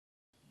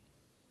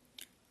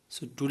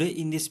So today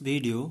in this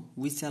video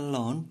we shall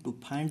learn to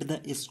find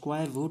the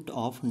square root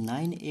of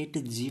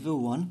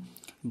 9801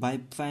 by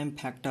prime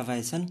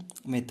factorization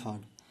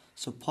method.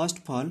 So first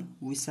of all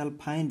we shall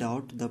find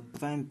out the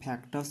prime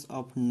factors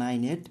of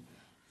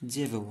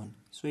 9801.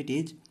 So it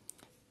is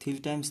 3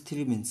 times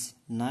 3 means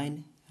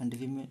 9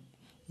 and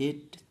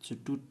 8, so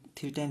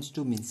 3 times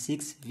 2 means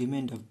 6,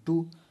 remainder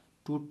 2,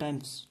 2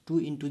 times 2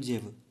 into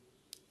 0,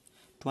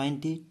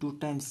 20, 2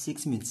 times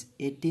 6 means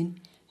 18,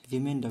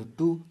 remainder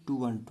 2, 2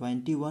 1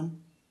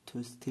 21,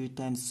 3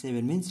 times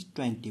 7 means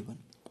 21.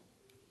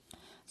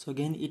 So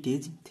again it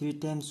is 3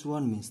 times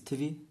 1 means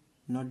 3,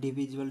 not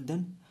divisible,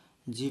 then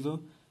 0.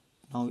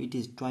 Now it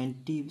is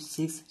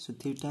 26, so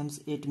 3 times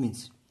 8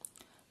 means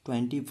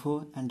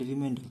 24 and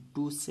remainder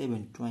 2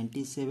 7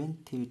 27,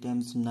 3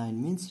 times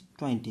 9 means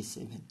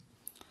 27.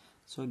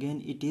 So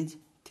again it is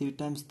 3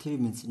 times 3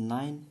 means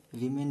 9,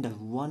 remainder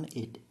 1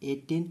 8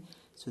 18,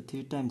 so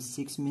 3 times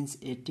 6 means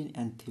 18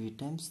 and 3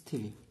 times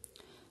 3.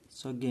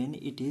 So again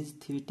it is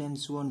 3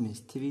 times 1 means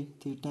 3,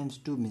 3 times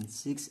 2 means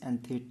 6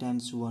 and 3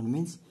 times 1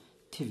 means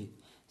 3.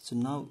 So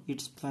now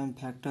its prime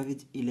factor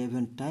is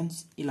 11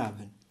 times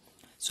 11.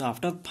 So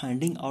after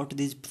finding out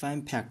these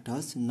prime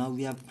factors, now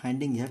we are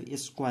finding here a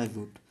square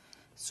root.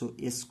 So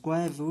a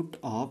square root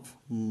of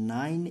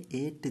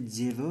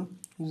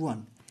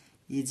 9801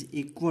 is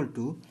equal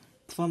to,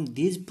 from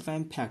these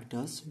prime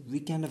factors we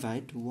can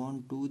write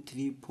 1 2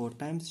 3 4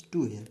 times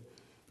 2 here.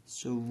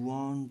 So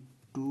 1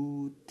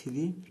 2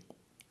 3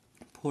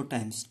 4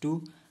 times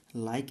 2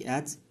 like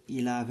as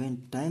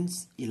 11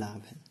 times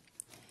 11.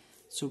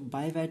 So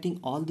by writing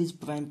all these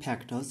prime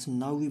factors,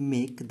 now we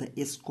make the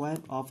square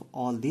of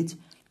all these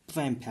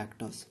prime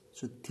factors.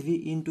 So 3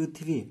 into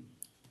 3,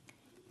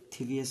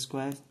 3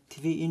 square,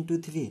 3 into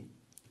 3,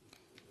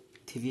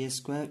 3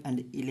 square,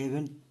 and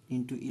 11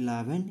 into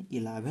 11,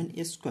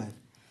 11 square.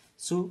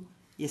 So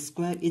a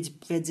square is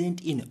present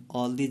in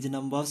all these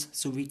numbers,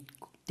 so we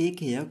take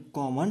here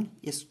common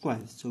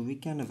square. So we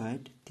can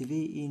write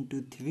 3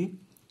 into 3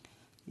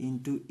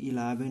 into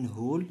 11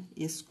 whole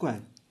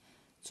square.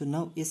 So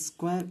now a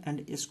square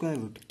and a square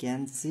root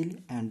cancel,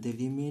 and the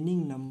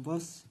remaining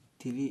numbers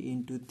 3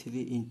 into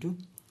 3 into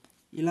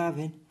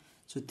 11.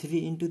 So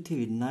 3 into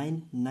 3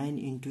 9, 9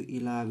 into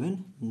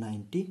 11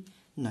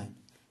 99.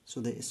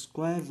 So the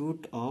square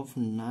root of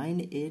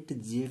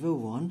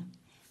 9801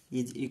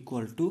 is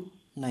equal to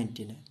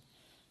 99.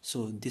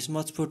 So this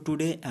much for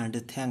today,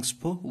 and thanks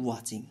for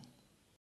watching.